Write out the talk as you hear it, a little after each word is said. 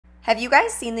Have you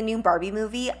guys seen the new Barbie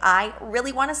movie? I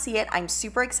really want to see it. I'm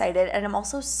super excited, and I'm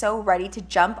also so ready to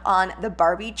jump on the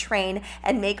Barbie train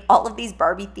and make all of these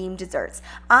Barbie themed desserts.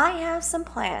 I have some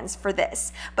plans for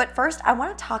this, but first I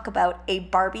want to talk about a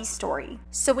Barbie story.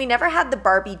 So we never had the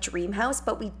Barbie dream house,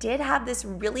 but we did have this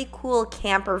really cool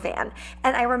camper van,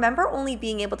 and I remember only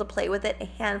being able to play with it a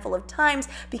handful of times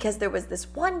because there was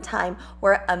this one time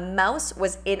where a mouse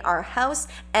was in our house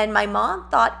and my mom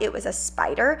thought it was a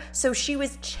spider, so she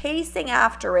was chasing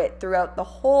after it throughout the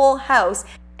whole house,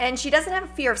 and she doesn't have a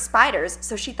fear of spiders,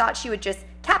 so she thought she would just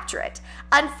capture it.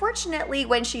 Unfortunately,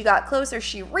 when she got closer,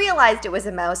 she realized it was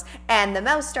a mouse, and the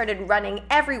mouse started running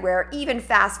everywhere even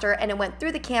faster, and it went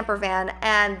through the camper van,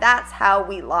 and that's how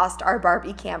we lost our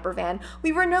Barbie camper van.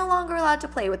 We were no longer allowed to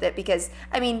play with it because,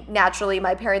 naturally,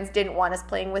 my parents didn't want us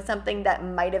playing with something that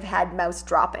might have had mouse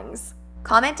droppings.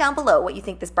 Comment down below what you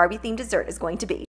think this Barbie themed dessert is going to be.